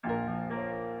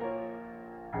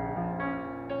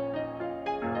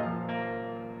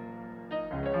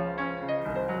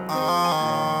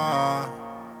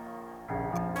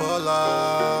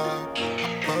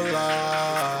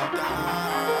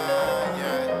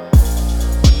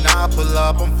pull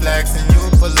up, I'm flexing, you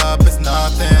pull up, it's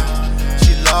nothing.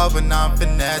 She love when I'm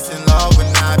finessing, love when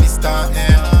I be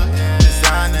stunting.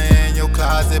 Designer in your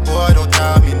closet, boy, don't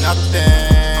tell me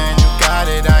nothing. You got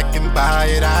it, I can buy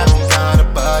it, I don't got a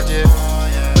budget.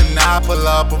 When I pull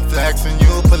up, I'm flexing,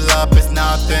 you pull up, it's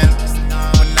nothing.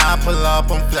 When I pull up,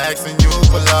 I'm flexing, you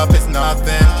pull up, it's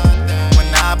nothing.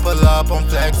 When I pull up, I'm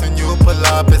flexing, you pull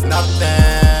up, it's nothing.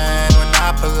 When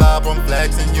I pull up, I'm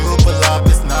flexing, you pull up,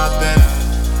 it's nothing.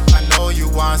 I know you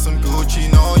want some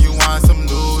Gucci, know you want some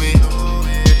Louis.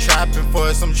 You're trapping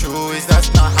for some Chewies,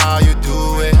 that's not how you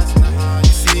do it.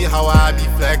 You see how I be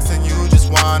flexing, you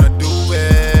just wanna do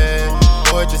it.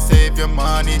 Boy, just save your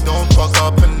money, don't fuck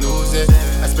up and lose it.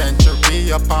 I spent your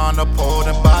up on the pole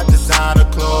and bought designer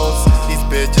clothes. These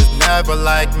bitches never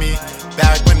liked me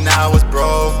back when I was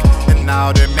broke, and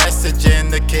now they're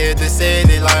messaging the kid, they say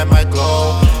they like my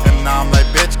glow. And I'm like,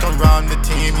 bitch, come run the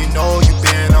team, you know you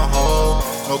been a hoe.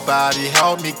 Nobody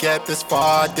helped me get this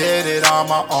far, I did it on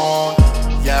my own.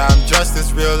 Yeah, I'm just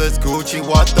as real as Gucci,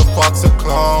 what the fuck's a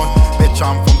clone? Bitch,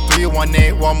 I'm from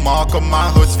 3181 Markham, my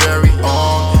hood's very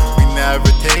own. We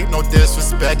never take no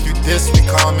disrespect, you diss, we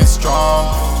coming strong.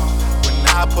 When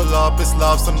I pull up, it's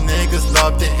love, some niggas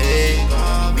love to hate.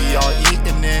 We all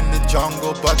eating in the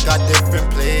jungle, but got different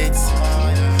plates.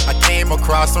 I came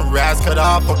across some rats, cut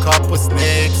off a couple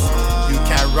snakes. You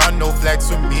can't run no flex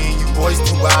with me, you boys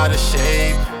too out of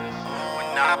shape.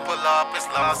 When I pull up, it's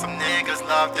love, some niggas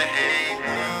love to hate.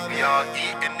 We all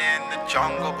eating in the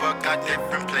jungle, but got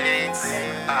different plates.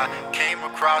 I came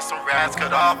across some rats,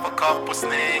 cut off a couple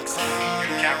snakes.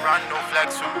 You can't run no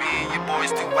flex with me, you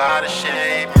boys too out of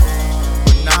shape.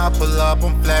 When I pull up,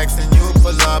 I'm flexing, you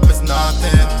pull up, it's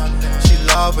nothing. She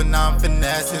love when I'm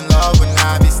finessing, love when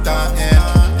I be stunting.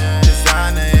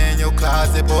 Designer in your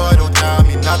closet, boy, don't tell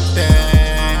me nothing.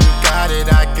 You got it,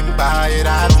 I can buy it,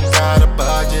 I don't got a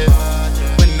budget.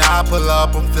 When I pull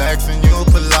up, I'm flexing, you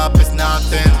pull up, it's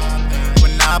nothing.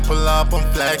 When I pull up, I'm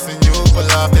flexing, you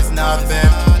pull up, it's nothing.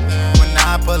 When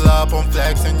I pull up, I'm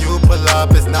flexing, you pull up,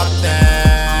 it's nothing.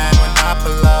 When I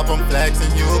pull up, I'm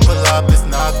flexing, you pull up, it's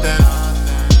nothing.